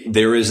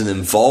 there is an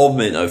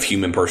involvement of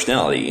human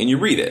personality. And you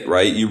read it,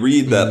 right? You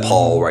read that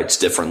Paul writes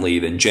differently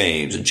than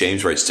James, and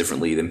James writes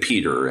differently than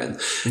Peter. And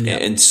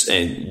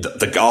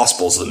the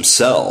Gospels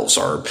themselves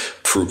are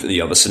proof,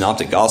 the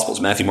Synoptic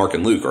Gospels, Matthew, Mark,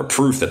 and Luke, are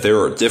proof that there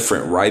are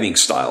different writing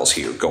styles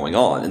here going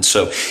on. And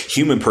so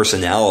human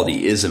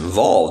personality is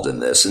involved in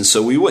this. And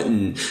so we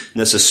wouldn't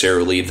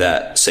necessarily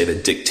say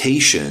that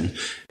dictation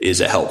is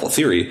a helpful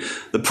theory.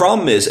 The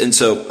problem is, and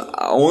so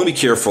I want to be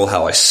careful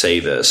how I say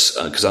this,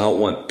 because I don't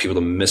want people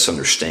to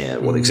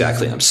misunderstand what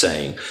exactly I'm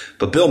saying.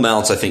 But Bill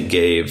Mounce, I think,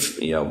 gave,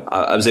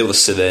 I was able to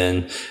sit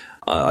in,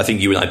 I think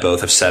you and I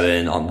both have sat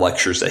in on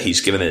lectures that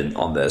he's given in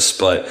on this,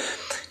 but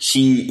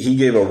he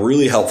gave a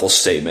really helpful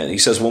statement. He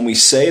says, when we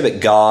say that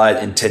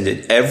God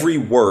intended every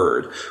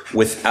word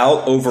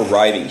without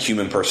overriding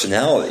human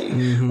personality,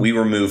 we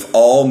remove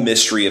all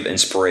mystery of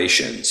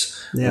inspirations.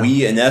 Yeah.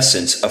 We, in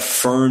essence,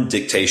 affirm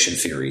dictation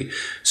theory.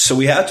 So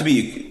we have to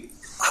be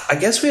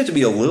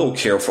a little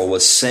careful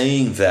with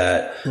saying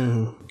that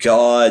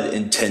God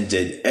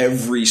intended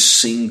every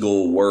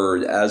single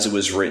word as it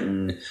was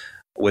written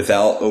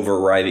without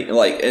overriding,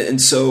 and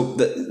so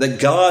that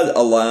God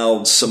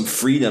allowed some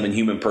freedom in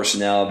human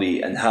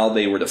personality and how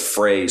they were to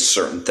phrase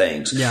certain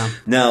things. Yeah.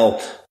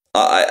 Now,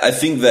 I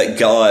think that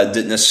God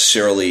didn't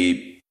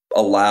necessarily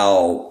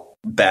allow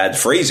bad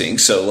phrasing.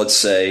 So let's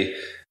say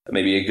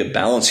maybe a good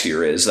balance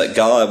here is that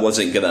God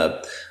wasn't going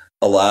to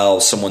allow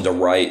someone to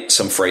write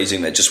some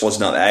phrasing that just was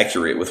not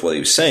accurate with what he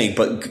was saying.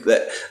 But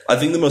I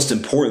think the most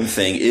important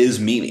thing is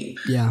meaning.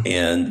 Yeah.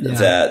 And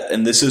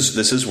this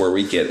is where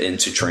we get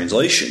into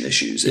translation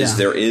issues, is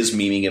there is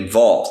meaning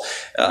involved.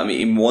 I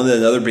mean,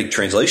 another big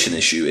translation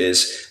issue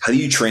is, how do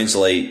you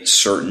translate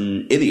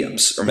certain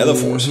idioms or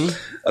metaphors?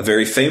 Mm-hmm. A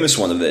very famous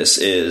one of this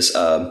is,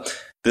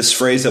 this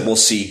phrase that we'll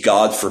see,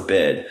 God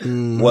forbid.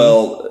 Mm-hmm.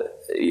 Well,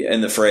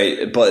 in the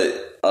phrase,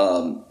 but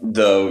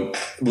the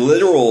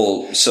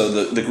literal, so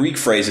the Greek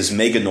phrase is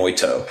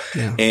meganoito,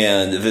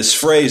 and this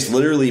phrase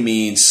literally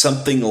means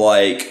something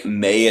like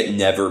 "may it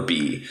never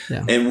be,"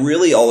 and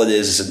really all it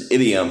is an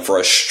idiom for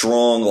a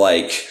strong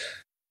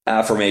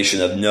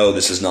affirmation of no,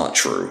 this is not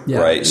true,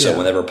 right? So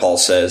whenever Paul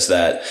says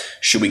that,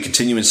 should we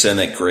continue in sin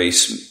that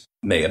grace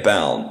may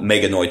abound,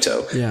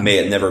 meganoito, may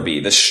it never be,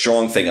 this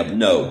strong thing of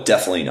no,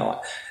 definitely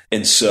not.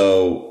 And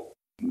so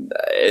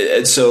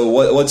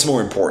what's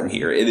more important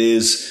here? It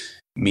is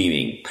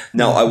meaning.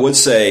 Now, I would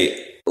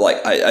say,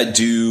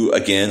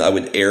 I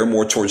would err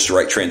more towards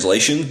direct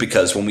translation,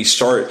 because when we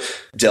start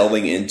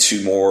delving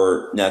into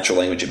more natural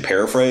language and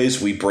paraphrase,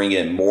 we bring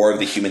in more of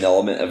the human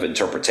element of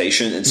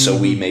interpretation. And so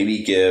we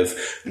maybe give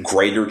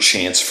greater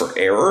chance for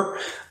error.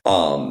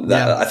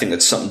 I think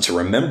that's something to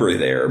remember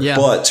there,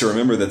 but to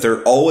remember that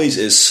there always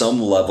is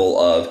some level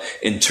of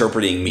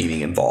interpreting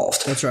meaning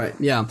involved. That's right.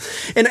 Yeah.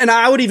 And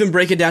I would even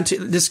break it down to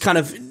this kind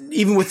of,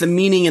 even with the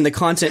meaning and the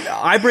content,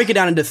 I break it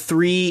down into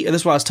three, and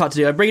this is what I was taught to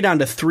do. I break it down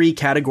into three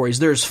categories.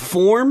 There's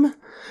form,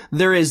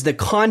 there is the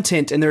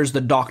content, and there's the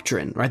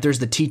doctrine, right? There's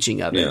the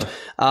teaching of it.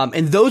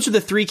 And those are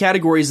the three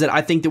categories that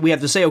I think that we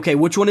have to say, okay,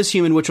 which one is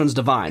human, which one's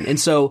divine? And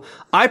so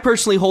I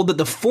personally hold that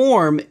the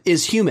form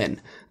is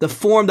human. The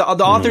form, the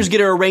authors get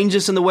to arrange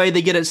this in the way,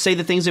 they get to say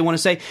the things they want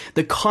to say.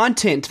 The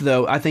content,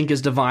 though, I think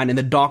is divine, and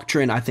the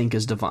doctrine, I think,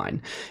 is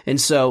divine. And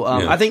so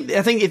I think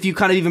if you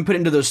kind of even put it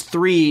into those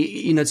three,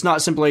 it's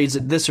not simply is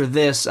it this or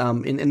this,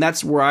 and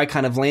that's where I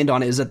kind of land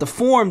on it, is that the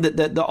form,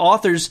 that the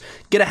authors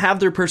get to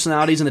have their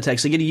personalities in the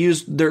text. They get to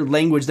use their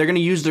language. They're going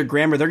to use their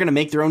grammar. They're going to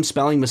make their own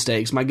spelling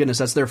mistakes. My goodness,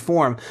 that's their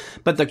form.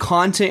 But the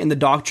content and the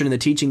doctrine and the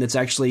teaching that's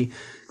actually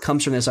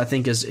comes from this, I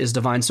think, is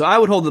divine. So I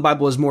would hold the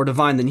Bible as more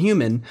divine than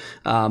human,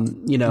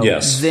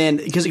 then,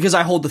 because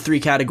I hold the three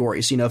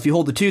categories. If you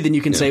hold the two, then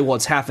you can say, well,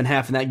 it's half and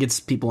half, and that gets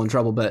people in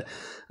trouble. But,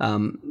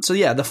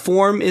 the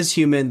form is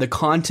human, the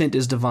content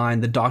is divine,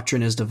 the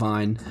doctrine is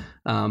divine.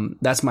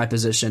 That's my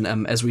position.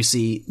 As we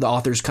see the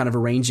authors kind of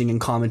arranging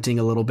and commenting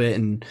a little bit,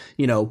 and,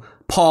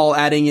 Paul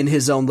adding in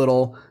his own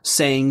little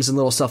sayings and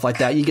little stuff like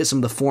that. You get some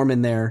of the form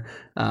in there.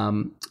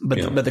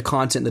 But the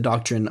content, the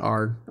doctrine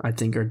I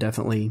think are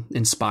definitely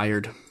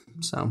inspired.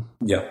 So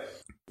yeah,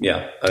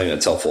 I think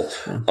that's helpful.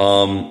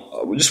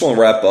 We just want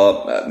to wrap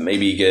up. I'll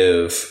maybe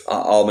give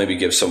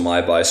some of my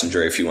advice, and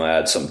Jerry, if you want to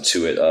add some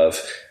to it.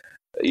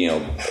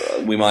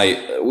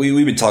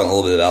 We've been talking a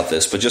little bit about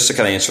this, but just to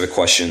kind of answer the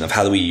question of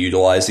how do we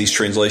utilize these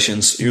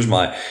translations, here's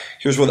what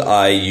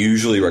I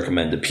usually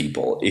recommend to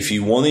people. If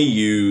you want to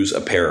use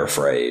a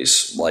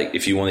paraphrase, like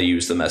if you want to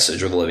use the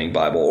Message or the Living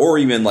Bible, or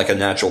even like a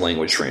natural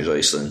language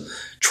translation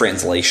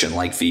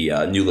like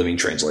the New Living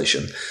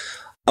Translation,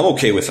 I'm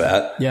okay with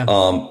that. Yeah.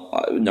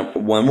 Number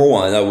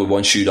one, I would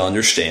want you to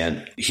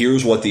understand,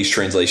 here's what these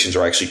translations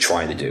are actually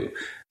trying to do.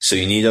 So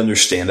you need to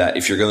understand that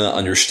if you're going to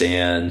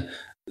understand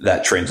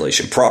that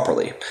translation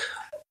properly.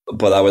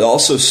 But I would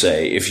also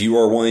say, if you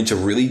are wanting to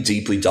really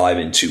deeply dive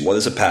into what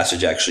does a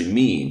passage actually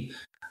mean,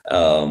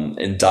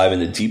 and dive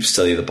into deep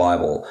study of the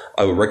Bible,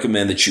 I would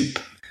recommend that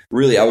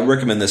I would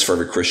recommend this for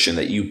every Christian,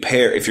 that you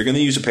pair, if you're going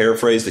to use a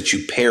paraphrase, that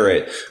you pair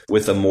it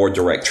with a more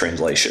direct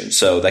translation.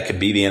 So that could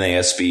be the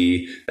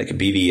NASB, that could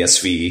be the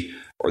ESV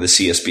or the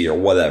CSB or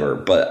whatever.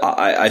 But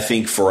I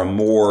think for a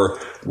more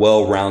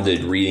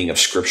well-rounded reading of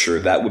Scripture,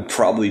 that would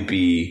probably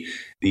be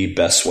the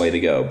best way to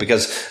go,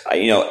 because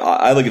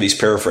I look at these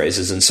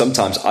paraphrases, and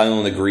sometimes I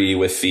don't agree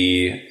with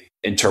the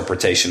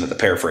interpretation that the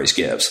paraphrase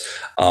gives.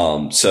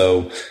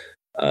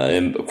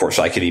 And of course,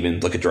 I could even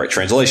look at direct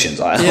translations.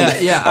 I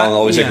don't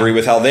always agree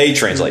with how they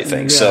translate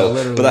things.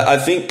 But I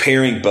think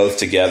pairing both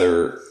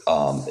together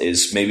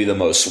is maybe the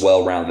most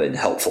well-rounded and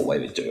helpful way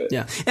to do it.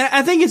 Yeah. And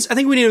I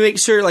think we need to make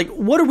sure,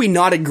 what are we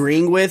not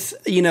agreeing with?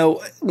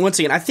 Once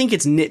again, I think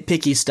it's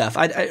nitpicky stuff.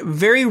 I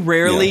very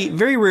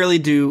rarely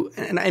do,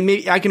 and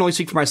maybe I can only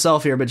speak for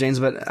myself here, but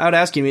James, I would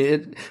ask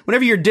you,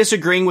 whenever you're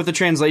disagreeing with the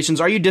translations,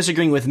 are you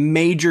disagreeing with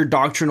major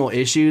doctrinal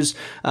issues?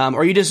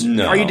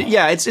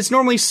 It's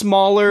normally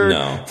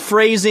smaller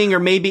phrasing, or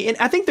maybe, and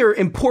I think there are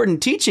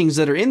important teachings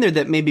that are in there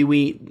that maybe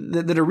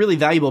that are really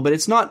valuable, but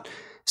it's not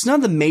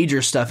the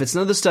major stuff. It's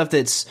none of the stuff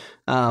that is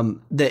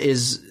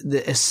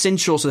the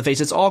essentials of the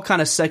faith. It's all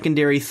kind of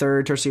secondary,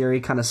 third,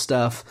 tertiary kind of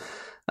stuff.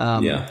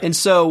 And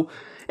so,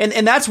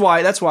 and that's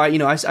why,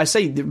 I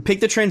say pick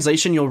the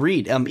translation you'll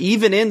read.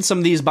 Even in some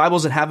of these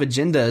Bibles that have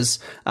agendas,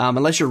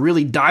 unless you're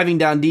really diving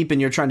down deep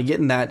and you're trying to get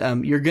in that,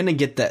 you're going to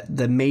get that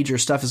the major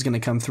stuff is going to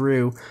come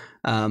through,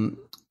 at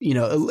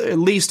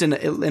least in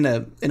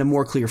a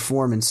more clear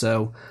form. And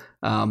so,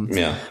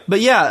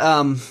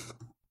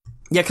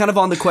 kind of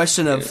on the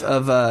question of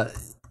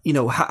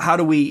how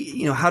do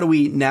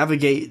we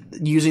navigate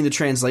using the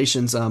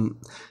translations?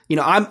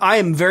 I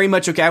am very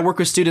much okay. I work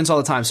with students all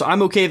the time, so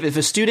I'm okay if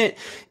a student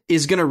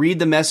is going to read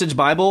the Message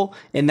Bible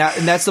and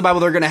that's the Bible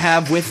they're going to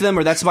have with them,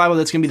 or that's the Bible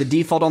that's going to be the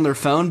default on their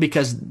phone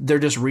because they're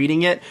just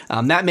reading it.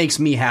 That makes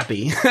me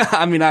happy.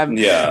 I mean,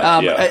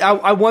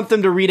 I want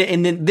them to read it,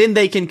 and then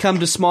they can come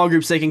to small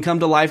groups, they can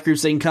come to life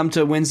groups, they can come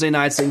to Wednesday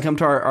nights, they can come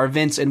to our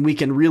events, and we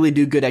can really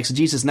do good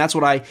exegesis. And that's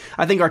what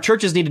I think our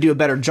churches need to do a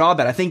better job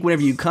at. I think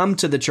whenever you come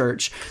to the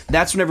church,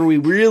 that's whenever we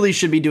really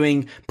should be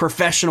doing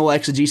professional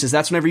exegesis.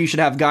 That's whenever you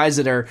should have guys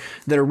that are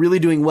really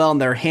doing well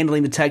and they're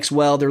handling the text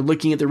well. They're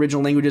looking at the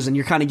original languages, and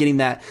you're kind of getting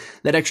that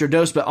extra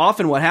dose. But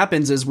often what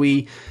happens is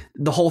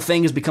the whole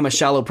thing has become a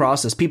shallow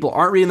process. People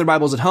aren't reading their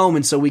Bibles at home,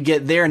 and so we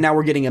get there, and now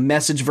we're getting a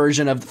message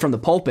version from the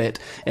pulpit,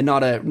 and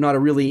not a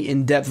really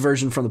in-depth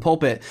version from the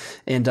pulpit.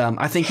 And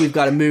I think we've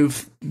got to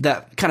move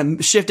that, kind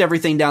of shift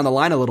everything down the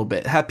line a little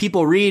bit. Have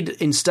people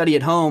read and study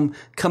at home,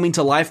 coming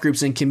to life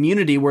groups and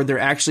community where they're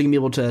actually going to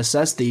be able to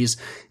assess these,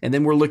 and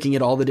then we're looking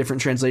at all the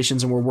different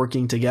translations and we're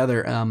working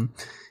together.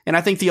 And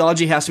I think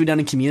theology has to be done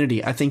in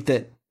community. I think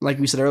that, like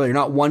we said earlier,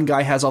 not one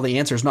guy has all the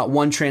answers. Not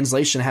one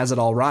translation has it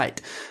all right.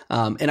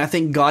 And I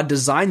think God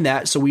designed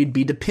that so we'd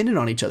be dependent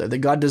on each other. That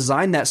God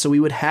designed that so we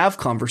would have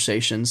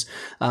conversations,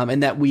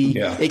 and that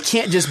it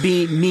can't just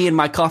be me and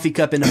my coffee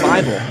cup in the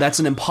Bible. That's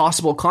an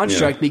impossible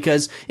construct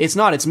because it's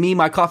not. It's me,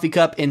 my coffee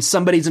cup, and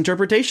somebody's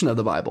interpretation of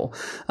the Bible.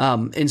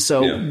 And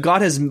so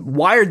God has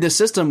wired this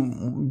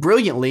system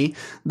brilliantly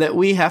that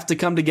we have to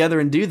come together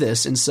and do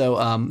this. And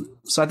so,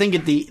 so I think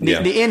at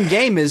the end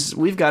game is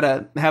we've got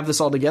to have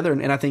this all together.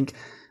 And I think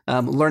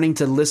learning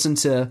to listen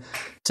to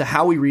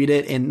how we read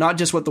it, and not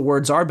just what the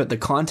words are, but the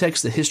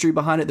context, the history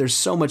behind it. There's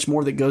so much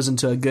more that goes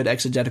into a good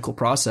exegetical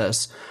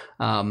process.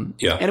 And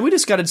we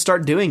just got to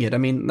start doing it. I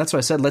mean, that's what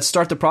I said. Let's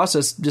start the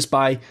process just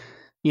by,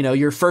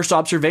 your first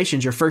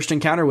observations, your first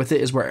encounter with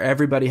it is where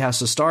everybody has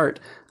to start.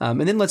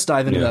 And then let's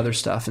dive into the other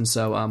stuff. And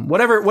so,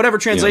 whatever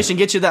translation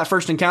gets you that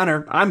first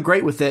encounter, I'm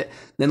great with it.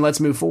 Then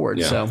let's move forward.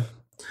 Yeah. So.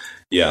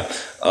 Yeah.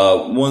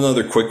 One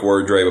other quick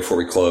word, Dre, before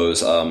we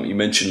close. You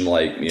mentioned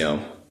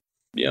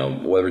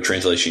whatever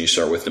translation you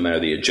start with, no matter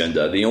the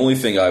agenda. The only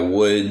thing I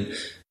would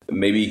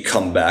maybe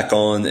come back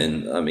on,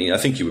 and I mean, I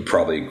think you would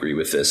probably agree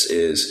with this,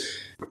 is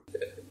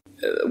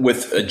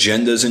with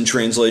agendas in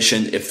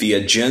translation, if the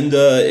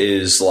agenda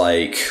is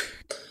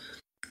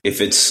if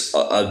it's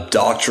a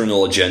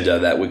doctrinal agenda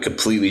that would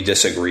completely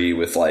disagree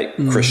with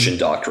Christian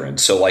doctrine.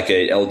 So like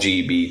a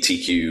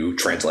LGBTQ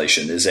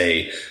translation is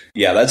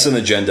that's an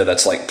agenda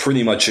that's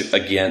pretty much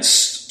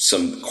against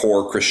some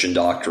core Christian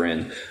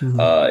doctrine.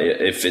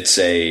 If it's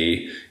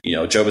a,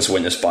 Jehovah's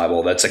Witness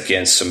Bible, that's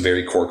against some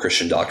very core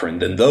Christian doctrine,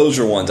 then those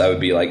are ones I would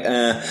be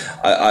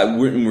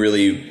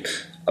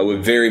I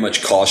would very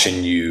much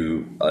caution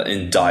you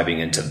in diving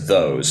into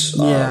those.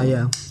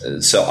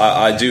 So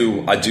I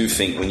do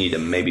think we need to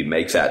maybe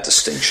make that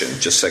distinction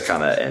just to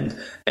kind of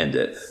end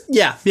it.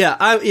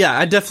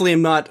 I definitely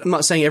am not. I'm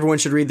not saying everyone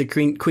should read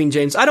the Queen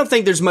James. I don't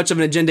think there's much of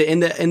an agenda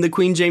in the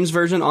Queen James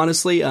version,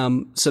 honestly.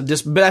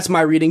 But that's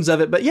my readings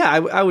of it. But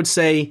I would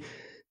say,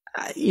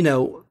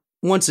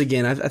 once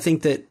again, I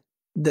think that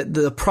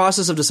the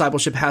process of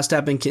discipleship has to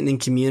happen in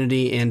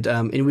community,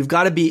 and we've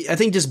got to be. I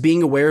think just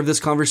being aware of this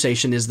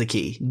conversation is the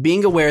key.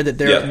 Being aware that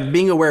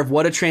being aware of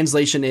what a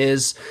translation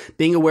is,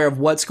 being aware of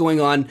what's going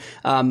on.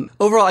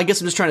 Overall, I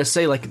guess I'm just trying to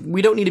say,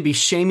 we don't need to be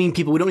shaming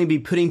people. We don't need to be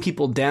putting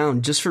people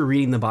down just for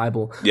reading the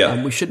Bible.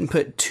 We shouldn't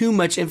put too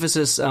much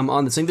emphasis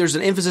on this thing. There's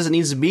an emphasis that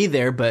needs to be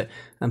there, but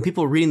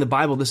people reading the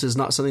Bible, this is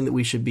not something that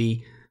we should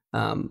be.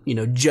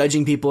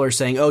 Judging people or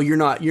saying, "Oh, you're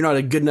not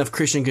a good enough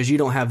Christian because you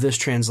don't have this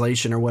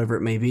translation," or whatever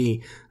it may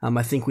be.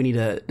 I think we need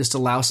to just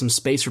allow some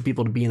space for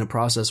people to be in a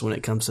process when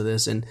it comes to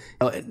this. And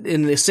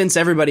in a sense,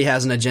 everybody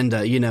has an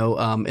agenda,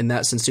 in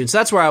that sense too. So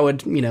that's where I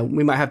would,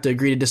 we might have to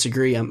agree to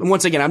disagree. And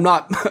once again, I'm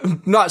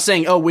not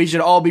saying, oh, we should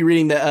all be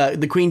reading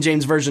the Queen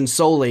James version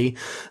solely.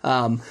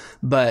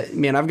 But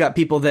man, I've got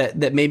people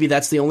that maybe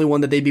that's the only one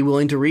that they'd be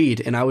willing to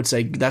read. And I would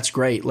say, that's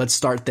great. Let's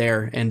start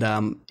there. And,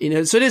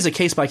 so it is a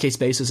case by case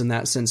basis in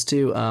that sense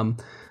too.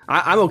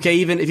 I'm okay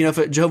even if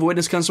a Jehovah's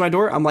Witness comes to my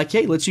door, I'm like,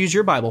 hey, let's use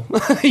your Bible.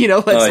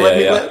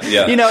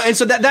 And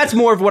so that's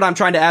more of what I'm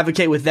trying to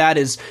advocate with that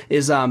is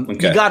you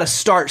got to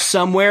start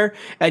somewhere.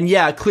 And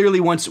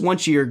clearly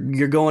once you're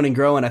going and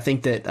growing, I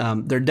think that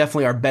there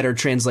definitely are better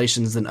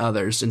translations than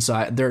others. And so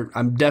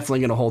I'm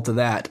definitely going to hold to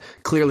that.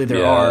 Clearly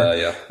there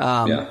are.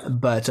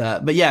 But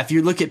if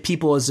you look at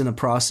people as in a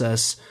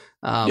process,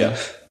 So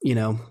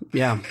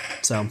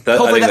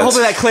hopefully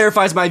that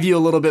clarifies my view a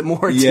little bit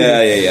more too.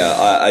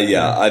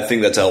 I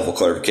think that's a helpful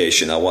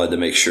clarification. I wanted to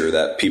make sure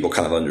that people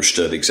kind of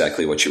understood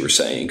exactly what you were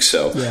saying.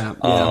 So,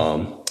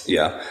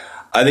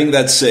 I think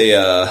that's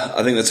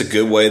a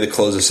good way to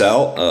close this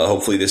out.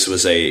 Hopefully this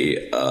was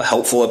a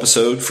helpful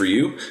episode for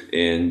you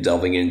in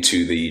delving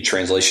into the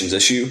translations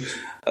issue.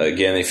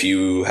 Again, if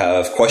you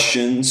have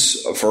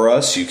questions for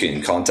us, you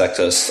can contact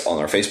us on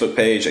our Facebook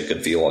page at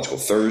Good Theological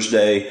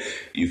Thursday.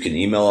 You can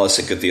email us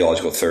at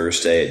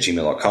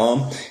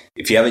goodtheologicalthursday@gmail.com.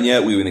 If you haven't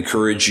yet, we would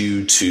encourage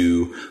you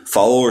to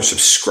follow or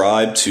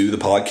subscribe to the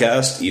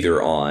podcast,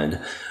 either on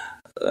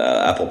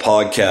Apple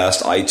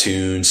Podcast,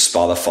 iTunes,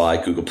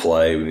 Spotify, Google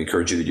Play. We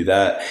encourage you to do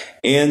that.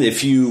 And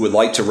if you would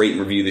like to rate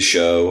and review the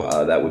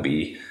show, that would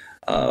be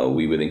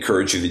we would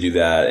encourage you to do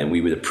that, and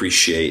we would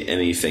appreciate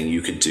anything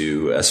you could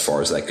do as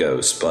far as that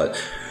goes.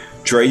 But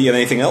Dre, do you have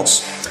anything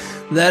else?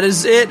 That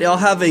is it. I'll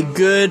have a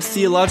good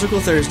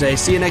Theological Thursday.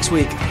 See you next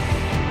week.